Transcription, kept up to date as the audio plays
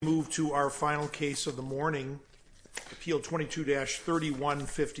to our final case of the morning, Appeal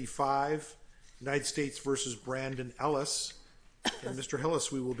 22-3155, United States v. Brandon Ellis. And Mr.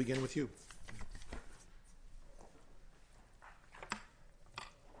 Ellis, we will begin with you.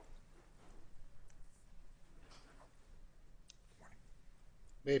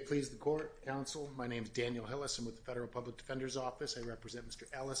 May it please the court, counsel. My name is Daniel Hillis. I'm with the Federal Public Defender's Office. I represent Mr.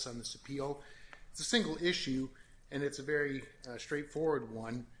 Ellis on this appeal. It's a single issue, and it's a very straightforward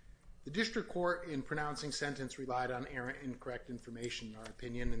one. The district court, in pronouncing sentence, relied on errant, incorrect information, in our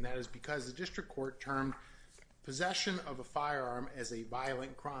opinion, and that is because the district court termed possession of a firearm as a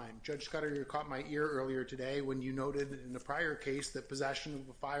violent crime. Judge Scudder, you caught my ear earlier today when you noted in the prior case that possession of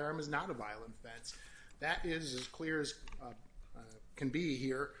a firearm is not a violent offense. That is as clear as can be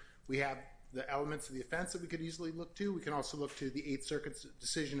here. We have the elements of the offense that we could easily look to. We can also look to the Eighth Circuit's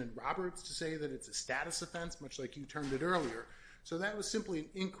decision in Roberts to say that it's a status offense, much like you termed it earlier. So that was simply an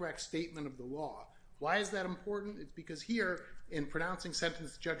incorrect statement of the law. Why is that important? It's because here, in pronouncing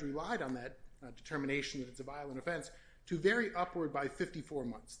sentence, the judge relied on that determination that it's a violent offense to vary upward by 54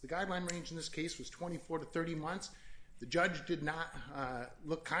 months. The guideline range in this case was 24 to 30 months. The judge did not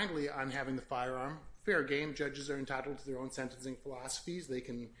look kindly on having the firearm. Fair game. Judges are entitled to their own sentencing philosophies. They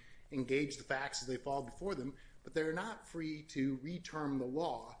can engage the facts as they fall before them, but they're not free to reterm the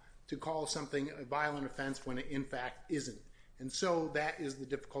law to call something a violent offense when it in fact isn't. And so that is the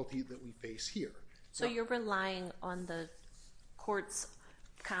difficulty that we face here. So you're relying on the court's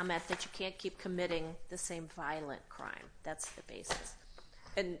comment that you can't keep committing the same violent crime. That's the basis.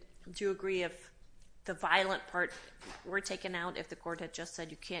 And do you agree if the violent part were taken out, if the court had just said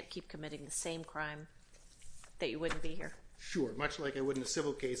you can't keep committing the same crime, that you wouldn't be here? Sure. Much like I would in a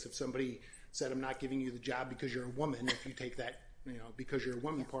civil case if somebody said, I'm not giving you the job because you're a woman. If you take that, because you're a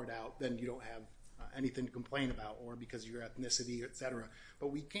woman part out, then you don't have anything to complain about, or because of your ethnicity, etc. But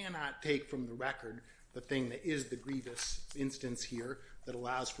we cannot take from the record the thing that is the grievous instance here that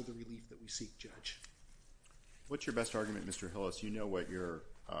allows for the relief that we seek, Judge. What's your best argument, Mr. Hillis? You know what your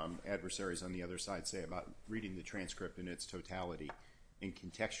adversaries on the other side say about reading the transcript in its totality and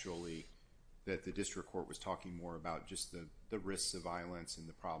contextually that the district court was talking more about just the risks of violence and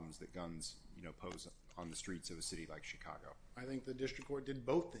the problems that guns pose on the streets of a city like Chicago. I think the district court did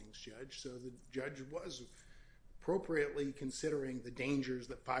both things, Judge. So the judge was appropriately considering the dangers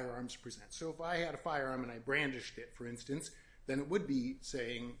that firearms present. So if I had a firearm and I brandished it, for instance, then it would be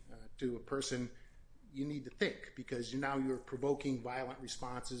saying to a person, you need to think, because now you're provoking violent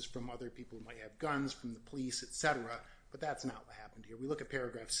responses from other people who might have guns, from the police, etc. But that's not what happened here. We look at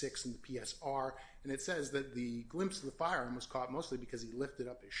paragraph 6 in the PSR, and it says that the glimpse of the firearm was caught mostly because he lifted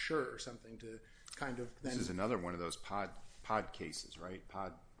up his shirt or something to kind of then... This is another one of those pod cases, right?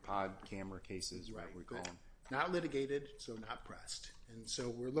 Pod camera cases, right? We call them. Not litigated, so not pressed. And so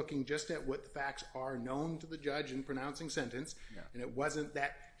we're looking just at what the facts are known to the judge in pronouncing sentence, and it wasn't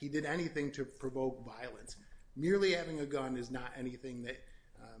that he did anything to provoke violence. Merely having a gun is not anything that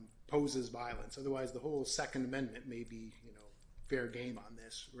poses violence. Otherwise, the whole Second Amendment may be, fair game on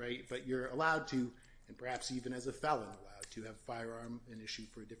this, right? But you're allowed to, and perhaps even as a felon, allowed to have a firearm an issue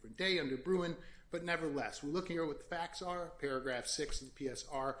for a different day under Bruin. But nevertheless, we're looking at what the facts are. Paragraph 6 of the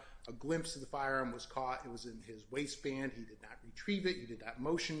PSR, a glimpse of the firearm was caught. It was in his waistband. He did not retrieve it. He did not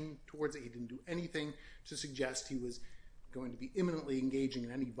motion towards it. He didn't do anything to suggest he was going to be imminently engaging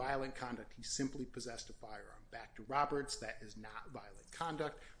in any violent conduct. He simply possessed a firearm. Back to Roberts, that is not violent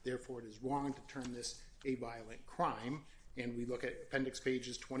conduct. Therefore, it is wrong to term this a violent crime. And we look at appendix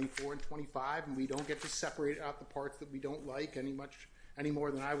pages 24 and 25, and we don't get to separate out the parts that we don't like any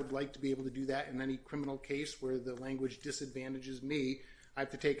more than I would like to be able to do that in any criminal case where the language disadvantages me. I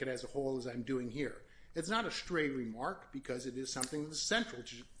have to take it as a whole as I'm doing here. It's not a stray remark because it is something that's central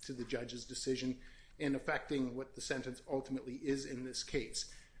to the judge's decision in affecting what the sentence ultimately is in this case.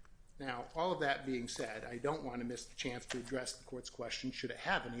 Now, all of that being said, I don't want to miss the chance to address the court's question, should it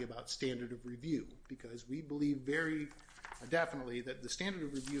have any, about standard of review, because we believe very definitely that the standard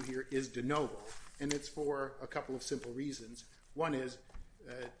of review here is de novo, and it's for a couple of simple reasons. One is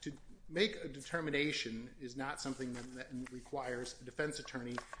to make a determination is not something that requires a defense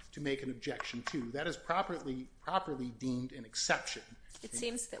attorney to make an objection to. That is properly deemed an exception. It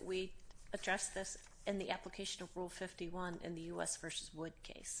seems that we addressed this in the application of Rule 51 in the U.S. v. Wood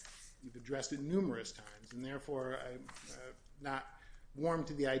case. You've addressed it numerous times, and therefore I'm not warm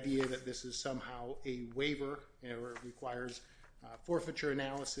to the idea that this is somehow a waiver or it requires forfeiture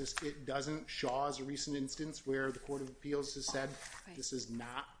analysis. It doesn't. Shaw is a recent instance where the Court of Appeals has said this is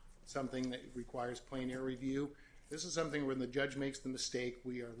not something that requires plain air review. This is something when the judge makes the mistake,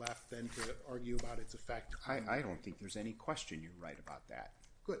 we are left then to argue about its effect. I don't think there's any question you're right about that.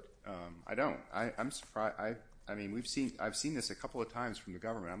 Good. I don't. I'm surprised. I mean, I've seen this a couple of times from the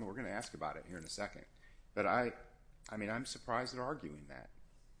government. I mean, we're going to ask about it here in a second. But I mean, I'm surprised they're arguing that.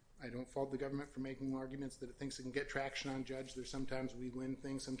 I don't fault the government for making arguments that it thinks it can get traction on, Judge. There's sometimes we win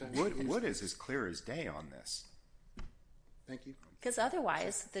things, sometimes we lose. Wood is as clear as day on this. Thank you. Because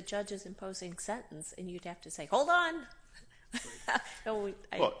otherwise, the judge is imposing sentence, and you'd have to say, hold on. No,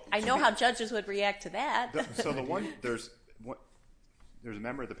 I know how judges would react to that. There's a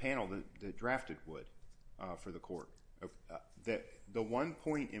member of the panel that drafted Wood for the court. The one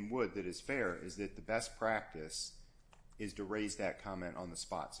point in Wood that is fair is that the best practice is to raise that comment on the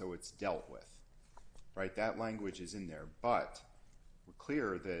spot, so it's dealt with. Right? That language is in there, but we're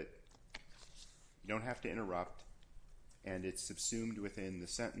clear that you don't have to interrupt, and it's subsumed within the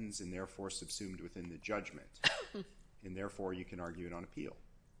sentence and therefore subsumed within the judgment. And therefore you can argue it on appeal.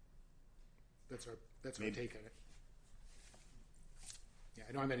 That's our take on it. Yeah,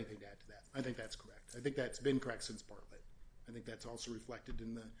 I don't have anything to add to that. I think that's correct. I think that's been correct since Bartlett. I think that's also reflected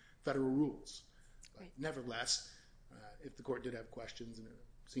in the federal rules. But nevertheless, if the court did have questions, and it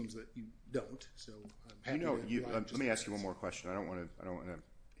seems that you don't, so I'm happy let me ask you one more question. I don't want to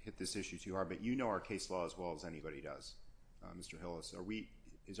hit this issue too hard, but you know our case law as well as anybody does, Mr. Hillis.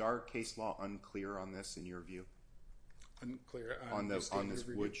 Is our case law unclear on this in your view? Unclear on this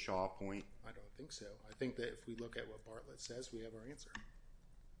Wood-Shaw point? I don't think so. I think that if we look at what Bartlett says, we have our answer.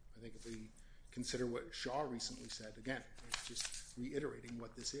 I think if we consider what Shaw recently said, again, it's just reiterating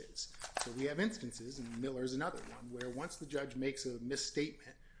what this is. So we have instances, and Miller's another one, where once the judge makes a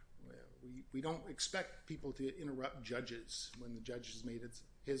misstatement, we don't expect people to interrupt judges when the judge has made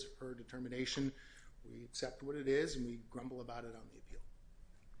his or her determination. We accept what it is, and we grumble about it on the appeal.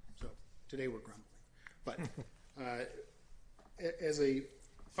 So today we're grumbling. But as a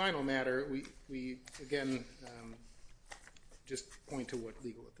final matter, we again just point to what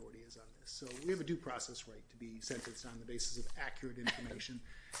legal authority is on this. So we have a due process right to be sentenced on the basis of accurate information,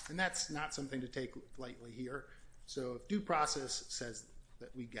 and that's not something to take lightly here. So if due process says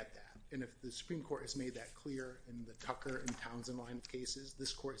that we get that, and if the Supreme Court has made that clear in the Tucker and Townsend line of cases,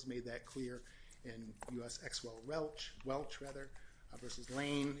 this court has made that clear in U.S. Welch versus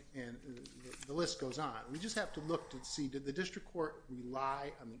Lane, and the list goes on. We just have to look to see, did the district court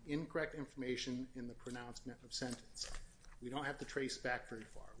rely on the incorrect information in the pronouncement of sentence? We don't have to trace back very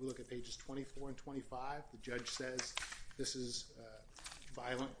far. We look at pages 24 and 25. The judge says this is a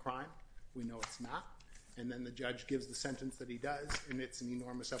violent crime. We know it's not. And then the judge gives the sentence that he does, and it's an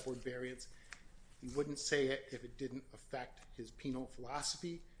enormous upward variance. He wouldn't say it if it didn't affect his penal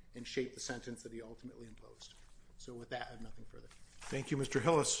philosophy and shape the sentence that he ultimately imposed. So with that, I have nothing further. Thank you, Mr.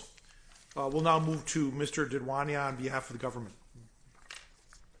 Hillis. We'll now move to Mr. Didwania on behalf of the government.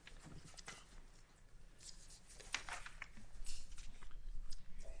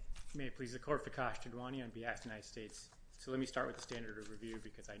 May it please the court, Vikash Didwania on behalf of the United States. So let me start with the standard of review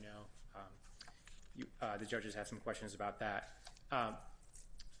because I know the judges have some questions about that.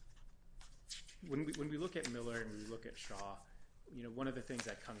 When we look at Miller and we look at Shaw, one of the things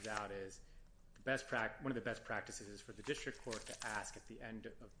that comes out is one of the best practices is for the district court to ask at the end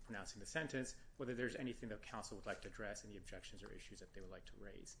of pronouncing the sentence whether there's anything that counsel would like to address, any objections or issues that they would like to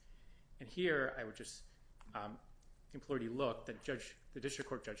raise. And here, I would just implore you to look that the district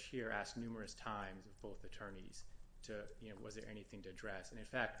court judge here asked numerous times of both attorneys to, was there anything to address? And in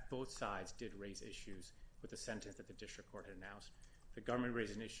fact, both sides did raise issues with the sentence that the district court had announced. The government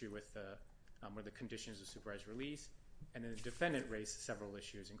raised an issue with the conditions of supervised release, and then the defendant raised several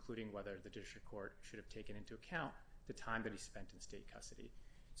issues, including whether the district court should have taken into account the time that he spent in state custody.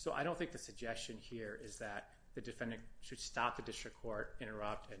 So I don't think the suggestion here is that the defendant should stop the district court,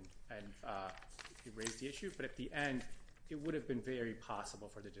 interrupt, and raise the issue. But at the end, it would have been very possible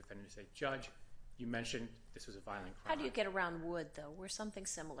for the defendant to say, Judge, you mentioned this was a violent crime. How do you get around Wood, though, where something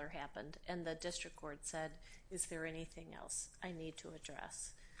similar happened, and the district court said, is there anything else I need to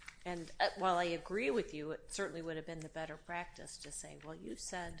address? And while I agree with you, it certainly would have been the better practice to say, well, you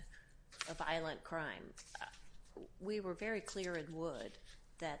said a violent crime. We were very clear in Wood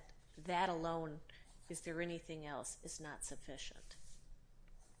that alone, is there anything else, is not sufficient.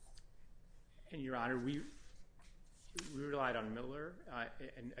 And Your Honor, we relied on Miller,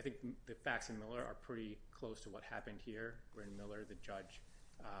 and I think the facts in Miller are pretty close to what happened here, where in Miller the judge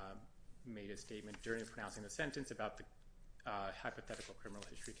made a statement during pronouncing the sentence about the hypothetical criminal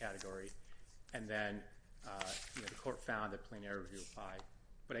history category, and then the court found that plain error review applied.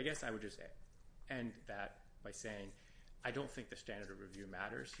 But I guess I would just end that by saying I don't think the standard of review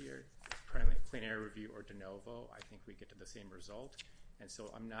matters here. Plain error review or de novo, I think we get to the same result. And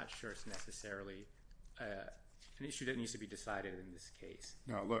so I'm not sure it's necessarily an issue that needs to be decided in this case.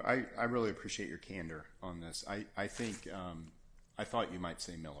 No, look, I really appreciate your candor on this. I think I thought you might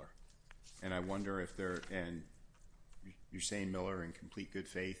say Miller, and I wonder if you're saying Miller in complete good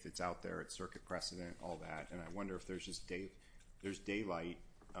faith. It's out there, it's circuit precedent, all that, and I wonder if there's just there's daylight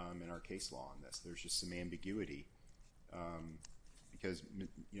in our case law on this. There's just some ambiguity because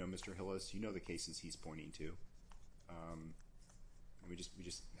Mr. Hillis, the cases he's pointing to. We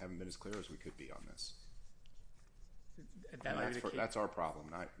just haven't been as clear as we could be on this. That's our problem.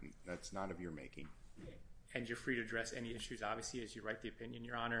 That's not of your making. And you're free to address any issues, obviously, as you write the opinion,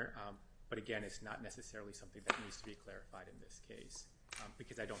 Your Honor. But again, it's not necessarily something that needs to be clarified in this case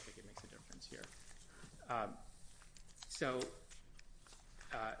because I don't think it makes a difference here.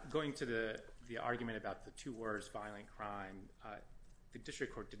 Going to the argument about the two words, violent crime, the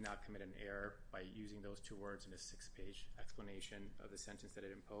district court did not commit an error by using those two words in a 6-page explanation of the sentence that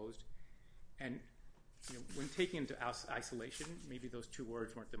it imposed. And when taken into isolation, maybe those two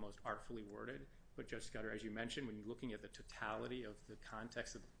words weren't the most artfully worded. But Judge Scudder, as you mentioned, when you're looking at the totality of the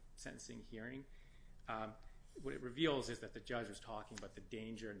context of the sentencing hearing, what it reveals is that the judge was talking about the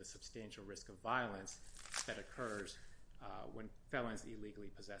danger and the substantial risk of violence that occurs when felons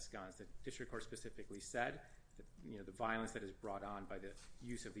illegally possess guns. The district court specifically said that the violence that is brought on by the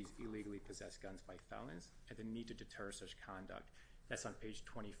use of these illegally possessed guns by felons and the need to deter such conduct. That's on page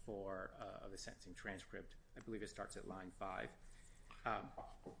 24 of the sentencing transcript. I believe it starts at line 5.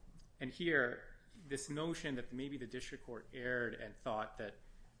 And here, this notion that maybe the district court erred and thought that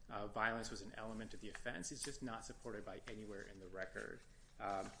violence was an element of the offense is just not supported by anywhere in the record.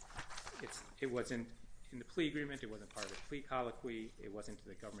 It wasn't in the plea agreement. It wasn't part of the plea colloquy. It wasn't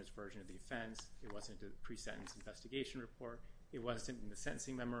the government's version of the offense. It wasn't the pre-sentence investigation report. It wasn't in the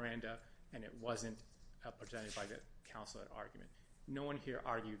sentencing memoranda. And it wasn't presented by the counsel at argument. No one here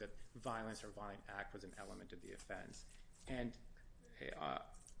argued that violence or violent act was an element of the offense. And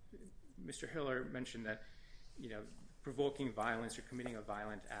Mr. Hiller mentioned that provoking violence or committing a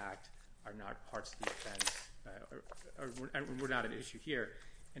violent act are not parts of the offense, or were not an issue here.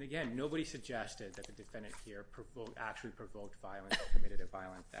 And again, nobody suggested that the defendant here actually provoked violence or committed a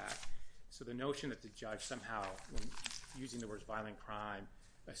violent act. So the notion that the judge somehow, when using the words violent crime,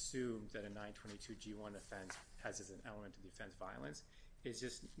 assumed that a 922G1 offense has as an element of the offense violence is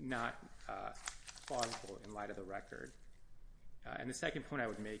just not plausible in light of the record. And the second point I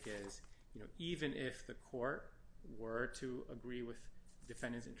would make is, even if the court were to agree with the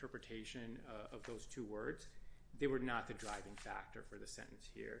defendant's interpretation of those two words, they were not the driving factor for the sentence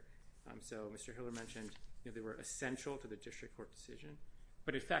here. So Mr. Hiller mentioned they were essential to the district court decision.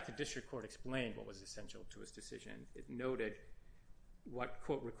 But in fact, the district court explained what was essential to its decision. It noted what,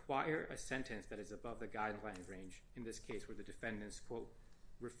 quote, require a sentence that is above the guideline range, in this case where the defendant's, quote,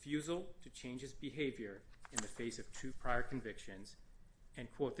 refusal to change his behavior in the face of 2 prior convictions, and,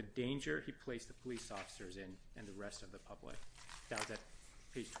 quote, the danger he placed the police officers in and the rest of the public. That was at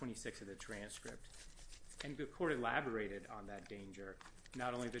page 26 of the transcript. And the court elaborated on that danger,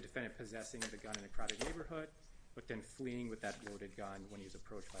 not only the defendant possessing the gun in a crowded neighborhood, but then fleeing with that loaded gun when he was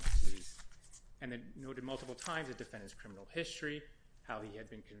approached by the police. And then noted multiple times the defendant's criminal history, how he had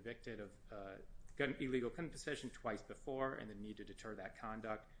been convicted of illegal gun possession twice before and the need to deter that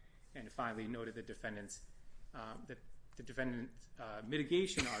conduct. And finally noted the defendant's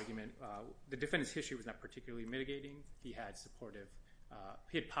mitigation argument. The defendant's history was not particularly mitigating. He had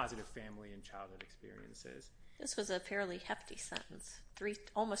positive family and childhood experiences. This was a fairly hefty sentence,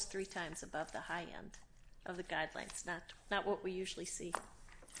 almost 3 times above the high end of the guidelines, not what we usually see.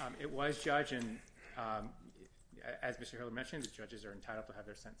 It was, Judge, and as Mr. Hiller mentioned, the judges are entitled to have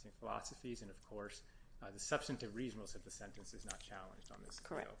their sentencing philosophies, and of course, the substantive reasonableness of the sentence is not challenged on this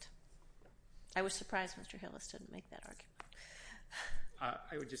appeal. Correct. I was surprised Mr. Hillis didn't make that argument.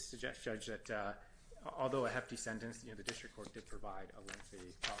 I would just suggest, Judge, that although a hefty sentence, the district court did provide a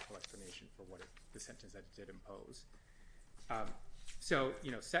lengthy, thoughtful explanation for what the sentence that it did impose.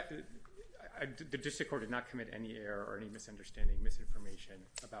 The district court did not commit any error or any misunderstanding, misinformation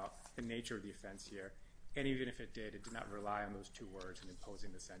about the nature of the offense here. And even if it did not rely on those 2 words in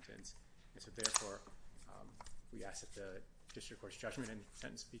imposing the sentence. And so therefore, we ask that the district court's judgment and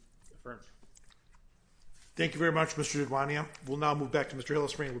sentence be affirmed. Thank you very much, Mr. Dugwania. We'll now move back to Mr.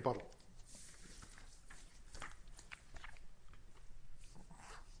 Hillis for any rebuttal.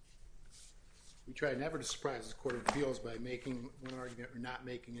 We try never to surprise the Court of Appeals by making one argument or not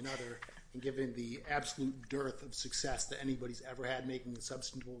making another, and given the absolute dearth of success that anybody's ever had making the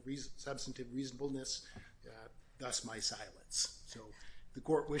substantive reasonableness, thus my silence. So the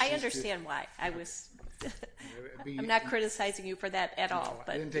court wishes I understand why. I'm not criticizing you for that at all,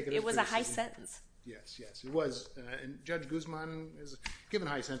 but it was a high sentence. Yes, it was. And Judge Guzman has given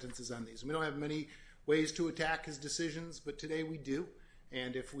high sentences on these. We don't have many ways to attack his decisions, but today we do.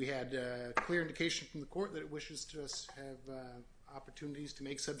 And if we had clear indication from the court that it wishes to have opportunities to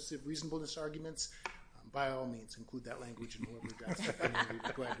make substantive reasonableness arguments, by all means, include that language in whoever drafts it. We'd be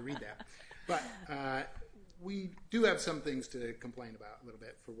glad to read that. But we do have some things to complain about a little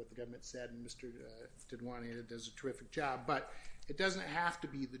bit for what the government said, and Mr. Tidwani does a terrific job. But it doesn't have to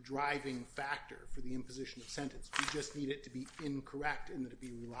be the driving factor for the imposition of sentence. We just need it to be incorrect and that it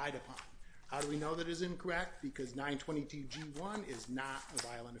be relied upon. How do we know that it's incorrect? Because 922G1 is not a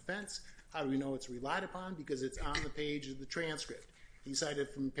violent offense. How do we know it's relied upon? Because it's on the page of the transcript. He cited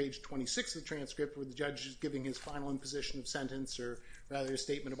from page 26 of the transcript where the judge is giving his final imposition of sentence, or rather a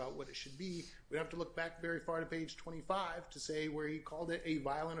statement about what it should be. We don't have to look back very far to page 25 to say where he called it a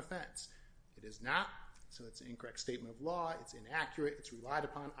violent offense. It is not, so it's an incorrect statement of law. It's inaccurate. It's relied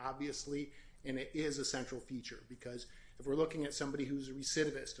upon, obviously, and it is a central feature, because if we're looking at somebody who's a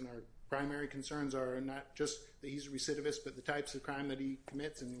recidivist, and our primary concerns are not just that he's a recidivist, but the types of crime that he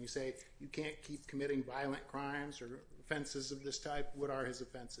commits, and you say you can't keep committing violent crimes or offenses of this type. What are his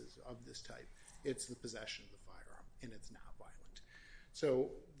offenses of this type? It's the possession of the firearm, and it's not violent.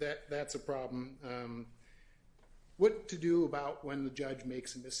 So that's a problem. What to do about when the judge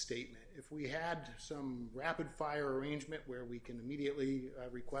makes a misstatement? If we had some rapid-fire arrangement where we can immediately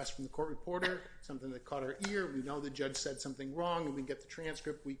request from the court reporter something that caught our ear, we know the judge said something wrong, and we get the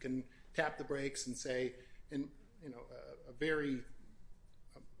transcript, we can tap the brakes and say, in a very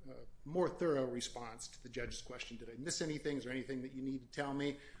more thorough response to the judge's question, did I miss anything? Is there anything that you need to tell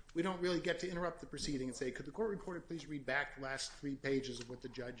me? We don't really get to interrupt the proceeding and say, could the court reporter please read back the last 3 pages of what the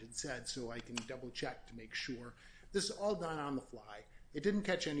judge had said so I can double-check to make sure. This is all done on the fly. It didn't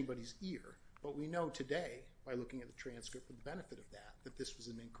catch anybody's ear, but we know today, by looking at the transcript with the benefit of that this was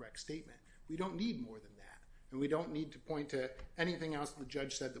an incorrect statement. We don't need more than that, and we don't need to point to anything else the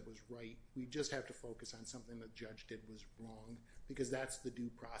judge said that was right. We just have to focus on something the judge did was wrong, because that's the due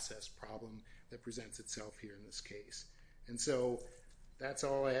process problem that presents itself here in this case. And so that's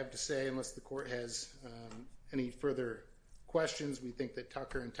all I have to say, unless the court has any further questions. We think that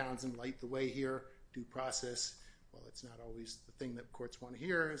Tucker and Townsend light the way here. Due process, well, it's not always the thing that courts want to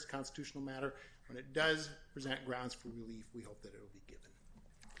hear as a constitutional matter. When it does present grounds for relief, we hope that it will be given.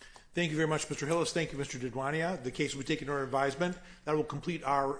 Thank you very much, Mr. Hillis. Thank you, Mr. Tidwania. The case will be taken under advisement. That will complete our